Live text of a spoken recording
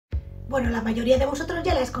Bueno, la mayoría de vosotros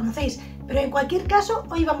ya las conocéis, pero en cualquier caso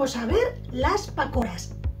hoy vamos a ver las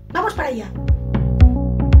pakoras. ¡Vamos para allá!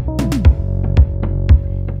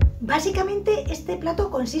 Básicamente este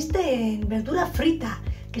plato consiste en verdura frita,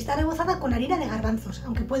 que está rebozada con harina de garbanzos,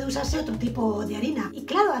 aunque puede usarse otro tipo de harina. Y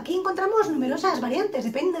claro, aquí encontramos numerosas variantes,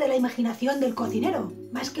 depende de la imaginación del cocinero.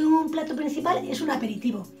 Más que un plato principal, es un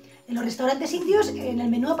aperitivo. En los restaurantes indios, en el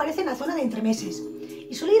menú aparece en la zona de entremeses.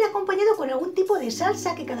 Y suele ir acompañado con algún tipo de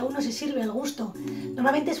salsa que cada uno se sirve al gusto.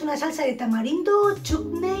 Normalmente es una salsa de tamarindo,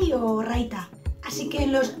 chutney o raita. Así que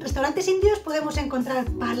en los restaurantes indios podemos encontrar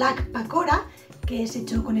palak pakora, que es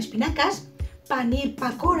hecho con espinacas, paneer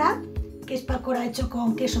pakora, que es pakora hecho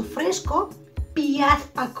con queso fresco, piyaz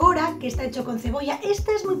pakora, que está hecho con cebolla.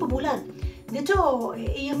 Esta es muy popular. De hecho,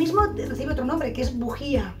 ello mismo recibe otro nombre, que es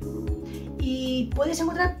bujía. Y puedes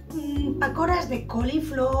encontrar pakoras de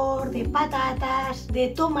coliflor, de patatas, de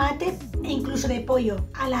tomate e incluso de pollo.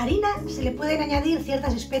 A la harina se le pueden añadir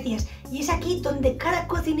ciertas especias y es aquí donde cada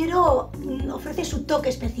cocinero ofrece su toque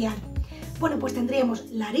especial. Bueno, pues tendríamos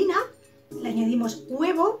la harina, le añadimos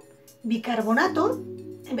huevo, bicarbonato.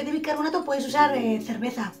 En vez de bicarbonato puedes usar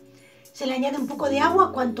cerveza. Se le añade un poco de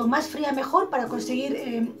agua, cuanto más fría mejor, para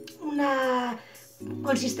conseguir una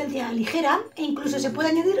consistencia ligera, e incluso se puede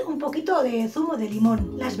añadir un poquito de zumo de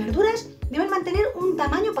limón. Las verduras deben mantener un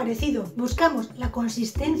tamaño parecido. Buscamos la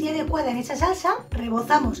consistencia adecuada en esa salsa,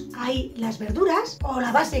 rebozamos ahí las verduras o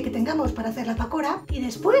la base que tengamos para hacer la pakora y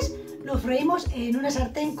después lo freímos en una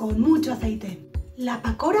sartén con mucho aceite. La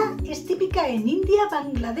pakora es típica en India,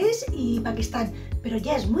 Bangladesh y Pakistán, pero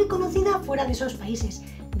ya es muy conocida fuera de esos países.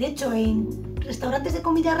 De hecho, en restaurantes de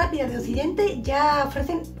comida rápida de Occidente ya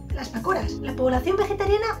ofrecen las pakoras. La población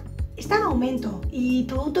vegetariana está en aumento y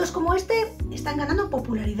productos como este están ganando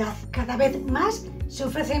popularidad. Cada vez más se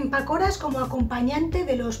ofrecen pakoras como acompañante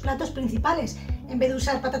de los platos principales, en vez de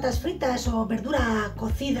usar patatas fritas o verdura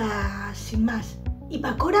cocida sin más. Y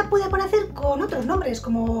pakora puede aparecer con otros nombres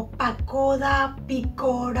como pakoda,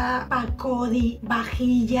 pikora, pakodi,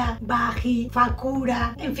 vajilla, baji,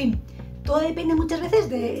 fakura, en fin. Todo depende muchas veces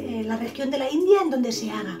de la región de la India en donde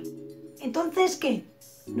se haga. Entonces, ¿qué?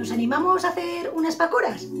 ¿Nos animamos a hacer unas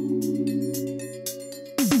pakoras?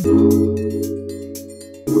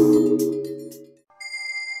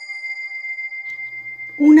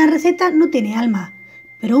 Una receta no tiene alma,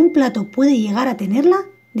 pero un plato puede llegar a tenerla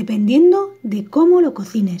dependiendo de cómo lo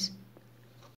cocines.